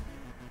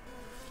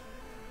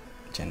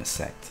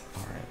 Genesect.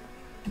 Alright.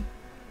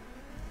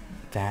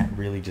 That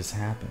really just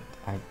happened.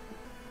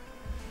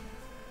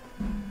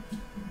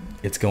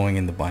 It's going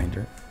in the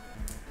binder.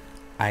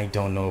 I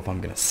don't know if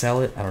I'm gonna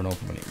sell it. I don't know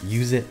if I'm gonna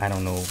use it. I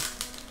don't know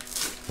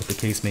what the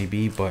case may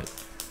be, but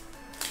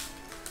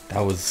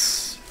that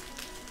was...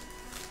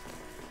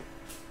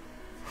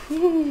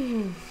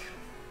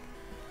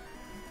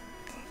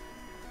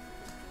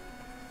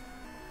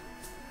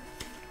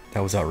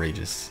 That was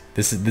outrageous.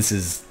 This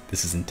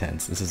is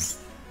intense.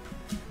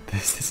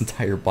 This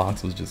entire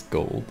box was just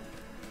gold.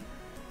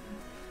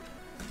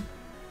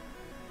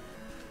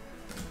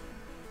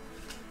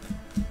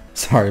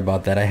 Sorry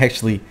about that. I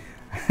actually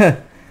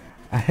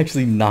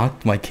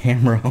knocked my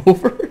camera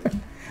over.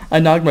 I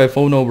knocked my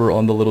phone over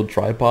on the little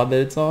tripod that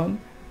it's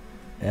on,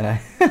 and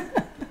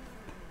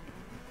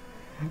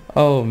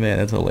oh man,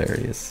 that's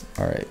hilarious.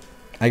 All right,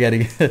 I gotta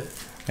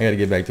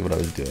get back to what I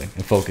was doing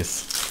and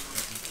focus.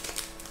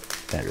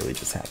 That really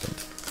just happened.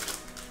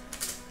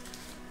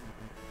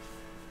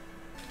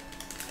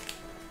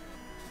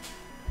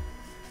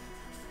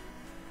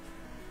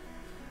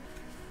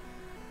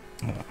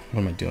 What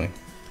am I doing?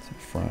 It's in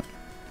front.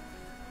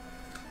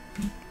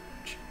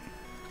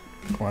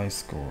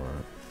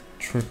 Y-score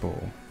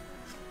triple.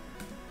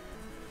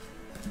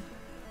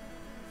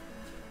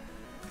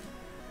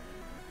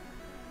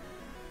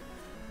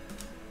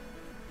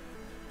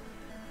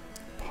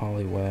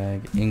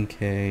 Poliwag,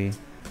 Inkay,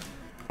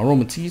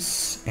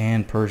 Aromatisse,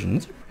 and Persian.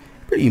 It's a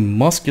pretty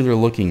muscular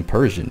looking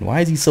Persian.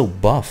 Why is he so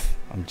buff?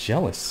 I'm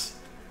jealous.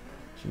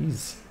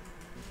 Jeez.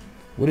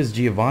 What is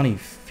Giovanni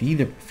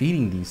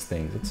feeding these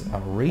things? It's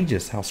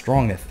outrageous how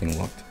strong that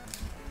thing looked.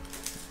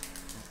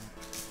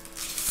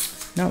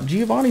 Now,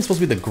 Giovanni's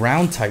supposed to be the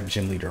ground type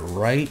gym leader,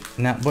 right?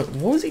 Now, but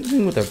what was he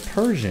doing with a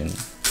Persian?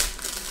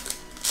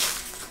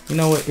 You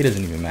know what? It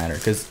doesn't even matter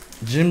because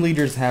gym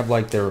leaders have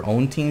like their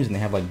own teams and they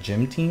have like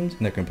gym teams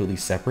and they're completely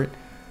separate.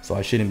 So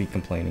I shouldn't be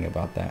complaining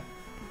about that.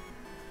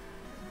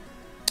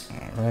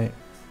 All right.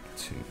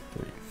 2,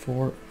 3,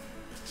 4.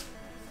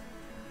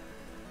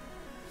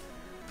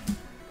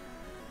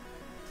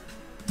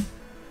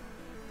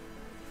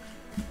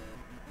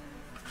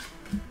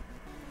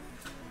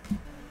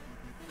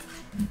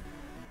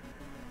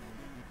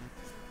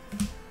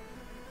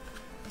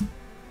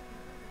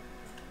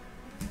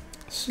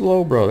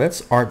 Slow, bro.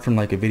 That's art from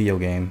like a video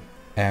game.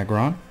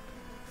 Aggron.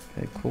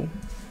 Okay, cool.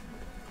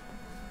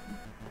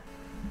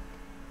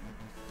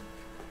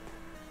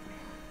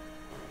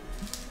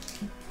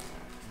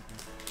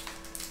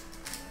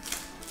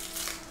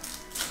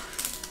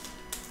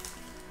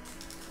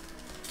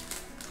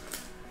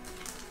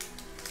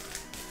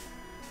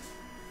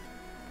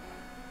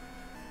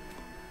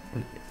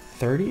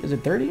 $30? Is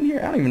it 30 in here?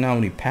 I don't even know how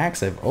many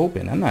packs I've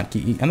opened. I'm not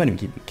even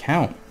keeping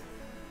count.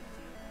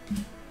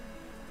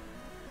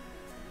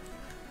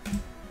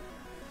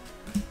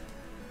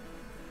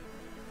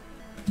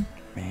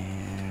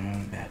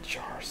 Man, that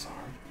Charizard.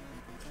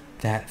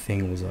 That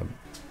thing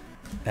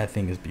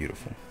is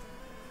beautiful.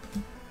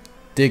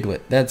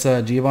 Diglett. That's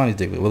Giovanni's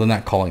Diglett. Well, they're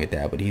not calling it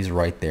that, but he's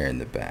right there in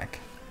the back.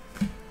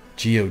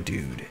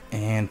 Geodude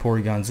and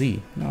Porygon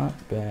Z.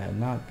 Not bad,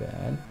 not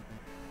bad.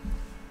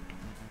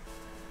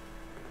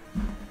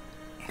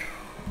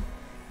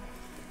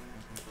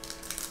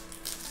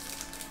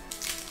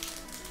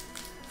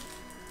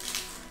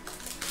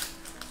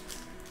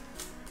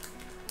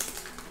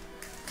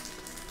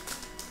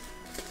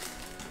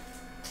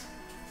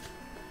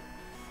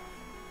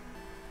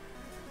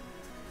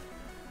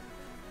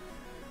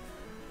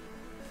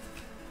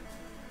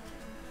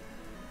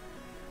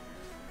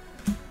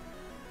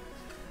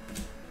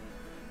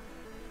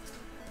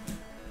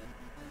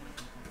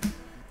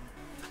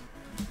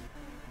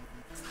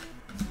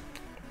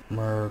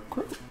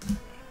 Mercury.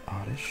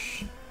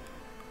 Oddish.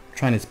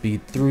 Trying to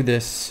speed through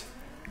this.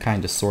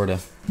 Kinda, sorta.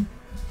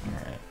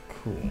 Alright,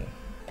 cool.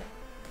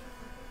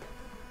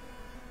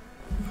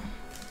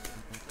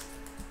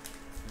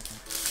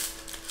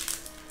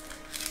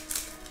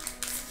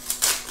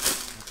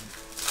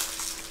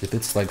 If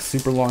it's like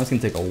super long, it's gonna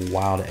take a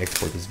while to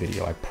export this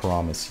video, I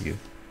promise you.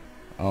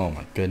 Oh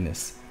my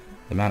goodness.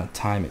 The amount of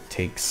time it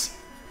takes.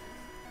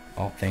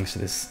 All thanks to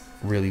this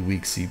really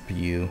weak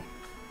CPU.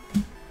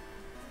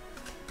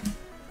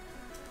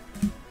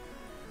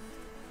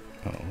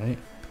 Oh, wait.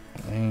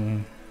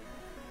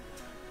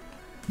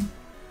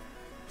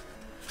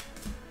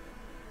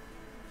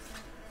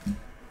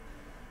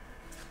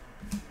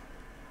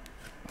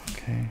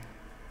 Okay.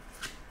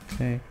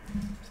 Okay.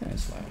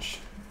 Slash.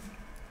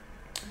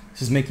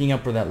 This is making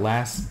up for that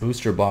last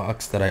booster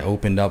box that I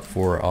opened up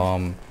for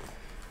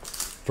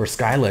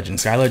Sky Legend.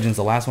 Sky Legends,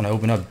 the last one I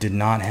opened up, did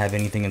not have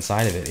anything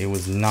inside of it. It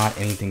was not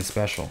anything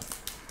special.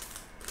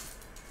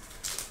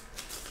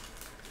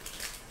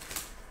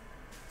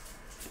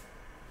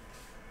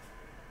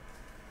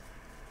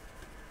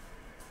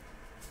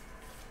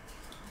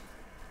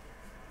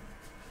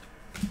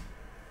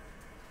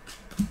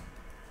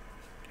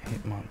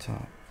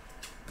 Hitmontop,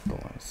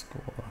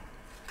 Score,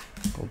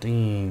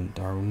 Goldeen,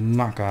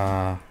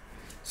 Darumaka,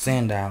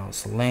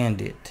 Sandals,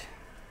 Landit.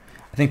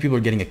 I think people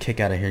are getting a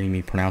kick out of hearing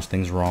me pronounce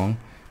things wrong.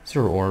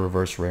 Zero or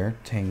reverse rare,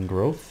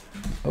 Tangrowth.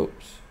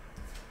 Oops.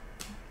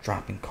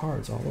 Dropping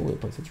cards all over the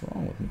place. What's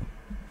wrong with me?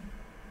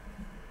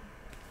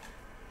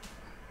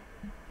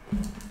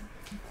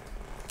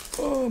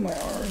 Oh, my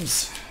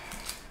arms.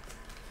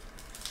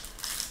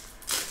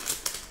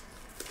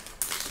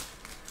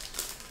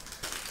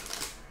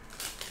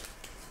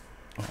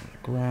 On the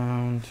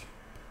ground.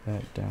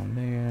 That down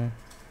there.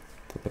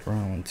 Flip it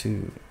around. 1,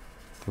 2,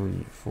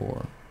 3,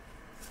 4.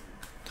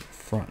 To the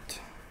front.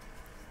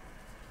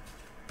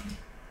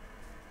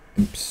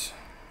 Oops.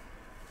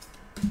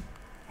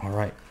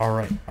 Alright.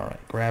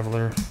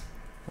 Graveler.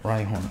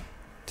 Rhyhorn.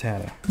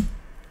 Tata.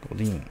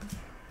 Goldeen.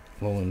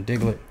 Alolan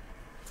Diglett.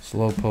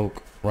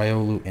 Slowpoke.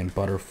 Riolu. And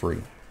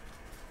Butterfree.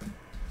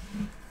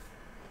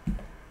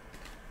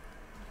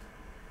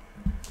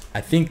 I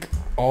think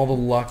all the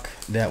luck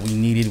that we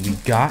needed we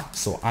got,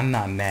 so I'm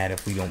not mad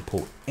if we don't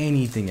pull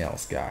anything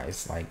else,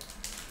 guys. Like,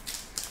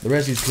 the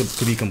rest of these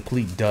could be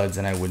complete duds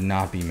and I would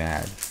not be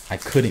mad. I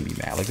couldn't be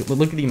mad. Like,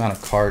 look at the amount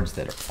of cards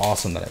that are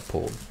awesome that I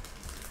pulled.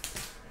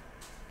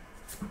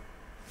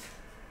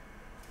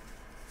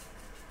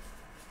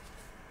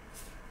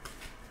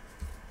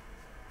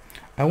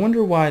 I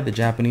wonder why the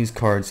Japanese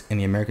cards and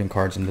the American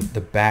cards in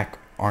the back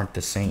aren't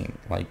the same.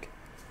 Like,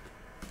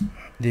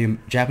 the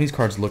Japanese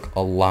cards look a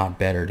lot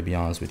better, to be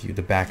honest with you.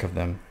 The back of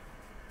them.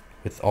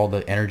 with all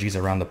the energies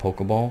around the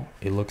Pokeball,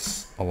 it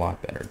looks a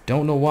lot better.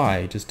 Don't know why,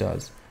 it just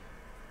does.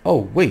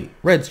 Oh, wait,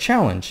 Red's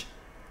challenge.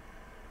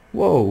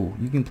 Whoa,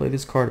 you can play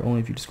this card only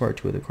if you discard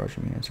 2 other cards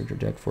from your hand. Search your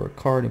deck for a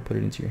card and put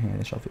it into your hand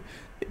and shuffle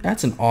it.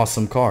 That's an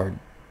awesome card.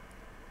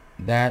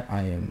 That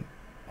I am,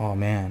 oh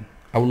man.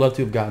 I would love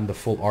to have gotten the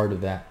full art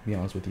of that, to be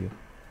honest with you.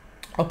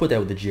 I'll put that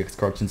with the GX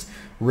card since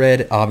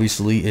Red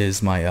obviously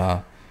is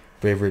my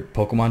favorite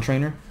Pokemon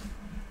trainer.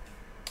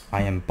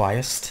 I am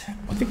biased.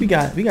 I think we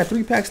got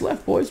 3 packs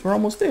left, boys. We're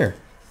almost there.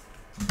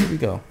 Here we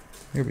go.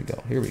 Here we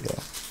go. Here we go.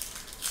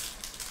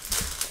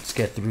 Let's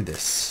get through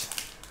this.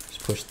 Let's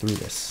push through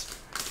this.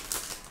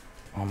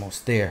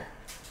 Almost there.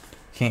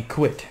 Can't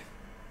quit.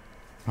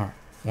 All right.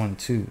 1,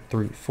 2,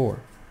 3, 4.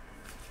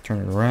 Turn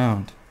it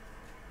around.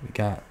 We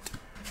got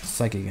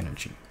Psychic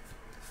Energy,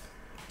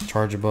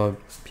 Charjabug,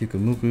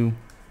 Pyukumuku.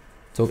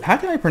 So how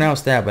can I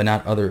pronounce that but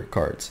not other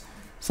cards?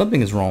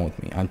 Something is wrong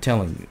with me. I'm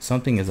telling you.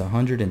 Something is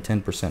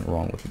 110%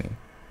 wrong with me.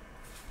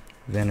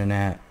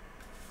 Venonat,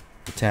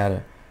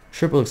 Rattata,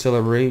 Triple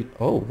Accelerate.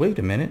 Oh, wait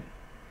a minute.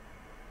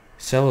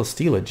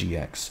 Celesteela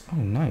GX. Oh,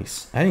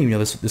 nice. I didn't even know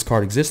this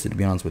card existed, to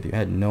be honest with you. I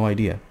had no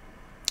idea.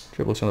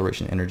 Triple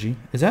Acceleration Energy.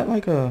 Is that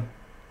like a...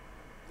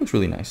 Looks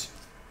really nice.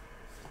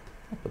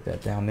 I'll put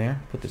that down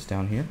there. Put this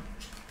down here.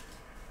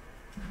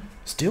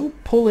 Still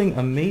pulling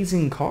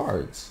amazing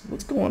cards.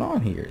 What's going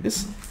on here?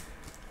 This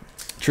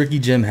Tricky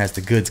Gym has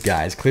the goods,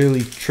 guys.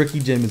 Clearly, Tricky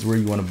Gym is where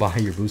you want to buy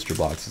your booster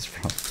boxes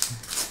from.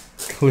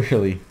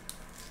 Clearly.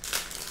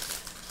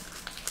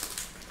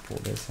 Pull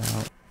this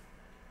out.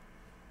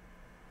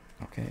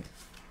 Okay.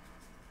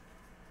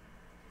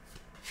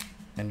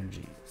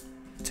 Energy.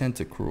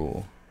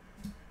 Tentacruel.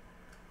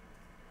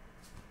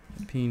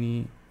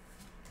 Peony.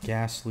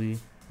 Ghastly.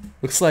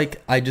 Looks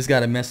like I just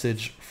got a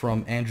message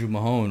from Andrew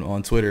Mahone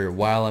on Twitter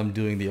while I'm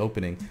doing the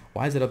opening.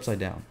 Why is it upside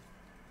down?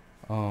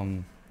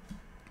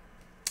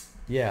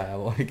 Yeah,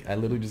 I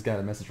literally just got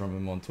a message from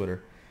him on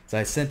Twitter. So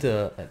I sent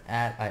I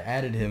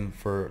added him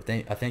for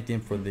I thanked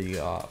him for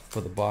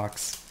the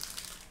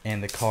box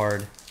and the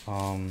card.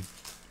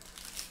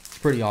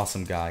 Pretty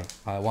awesome guy.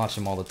 I watch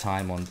him all the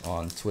time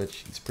on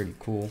Twitch. He's pretty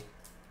cool.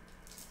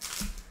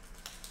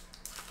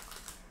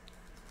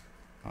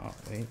 Oh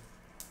wait.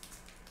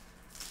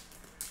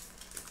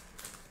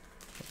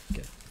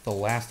 Get the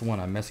last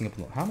one. I'm messing up.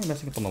 How am I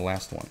messing up on the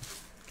last one?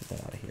 Get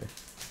that out of here.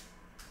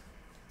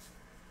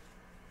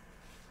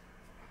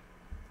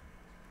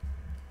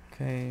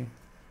 Okay.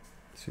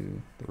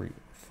 2, 3,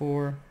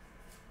 4.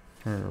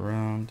 Turn it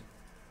around.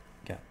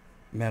 Got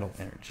Metal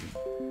Energy.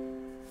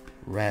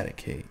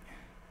 Eradicate.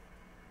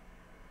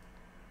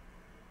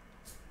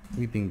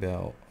 Weeping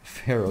Bell.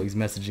 Pharaoh. He's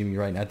messaging me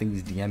right now. I think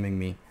he's DMing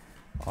me.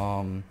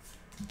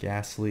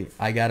 Ghastly.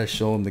 I gotta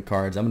show him the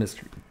cards. I'm gonna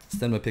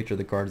send him a picture of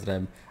the cards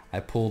that I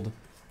pulled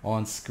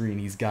on screen.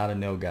 He's gotta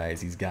know,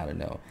 guys. He's gotta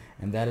know.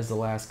 And that is the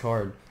last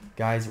card,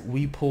 guys.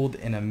 We pulled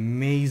an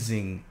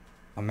amazing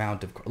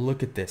amount of.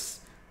 Look at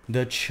this.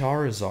 The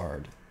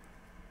Charizard.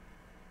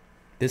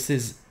 This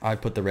is. I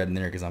put the red in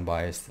there because I'm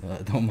biased.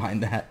 Don't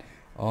mind that.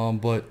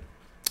 But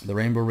the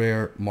Rainbow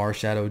Rare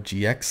Marshadow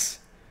GX.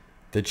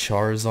 The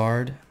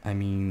Charizard. I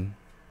mean,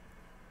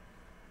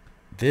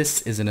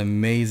 this is an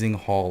amazing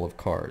haul of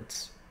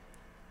cards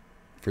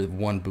for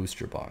one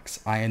booster box.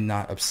 I am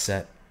not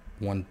upset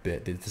one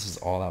bit. This is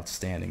all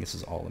outstanding. This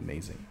is all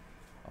amazing.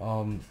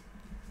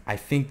 I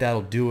think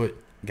that'll do it,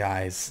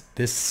 guys.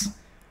 This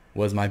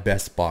was my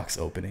best box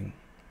opening,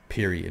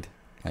 period.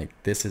 Like,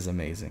 this is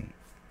amazing.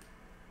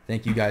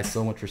 Thank you guys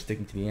so much for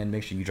sticking to the end.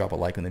 Make sure you drop a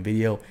like on the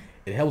video.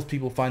 It helps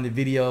people find the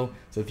video.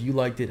 So if you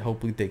liked it,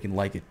 hopefully they can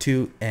like it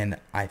too. And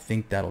I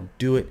think that'll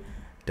do it.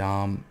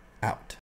 Dom out.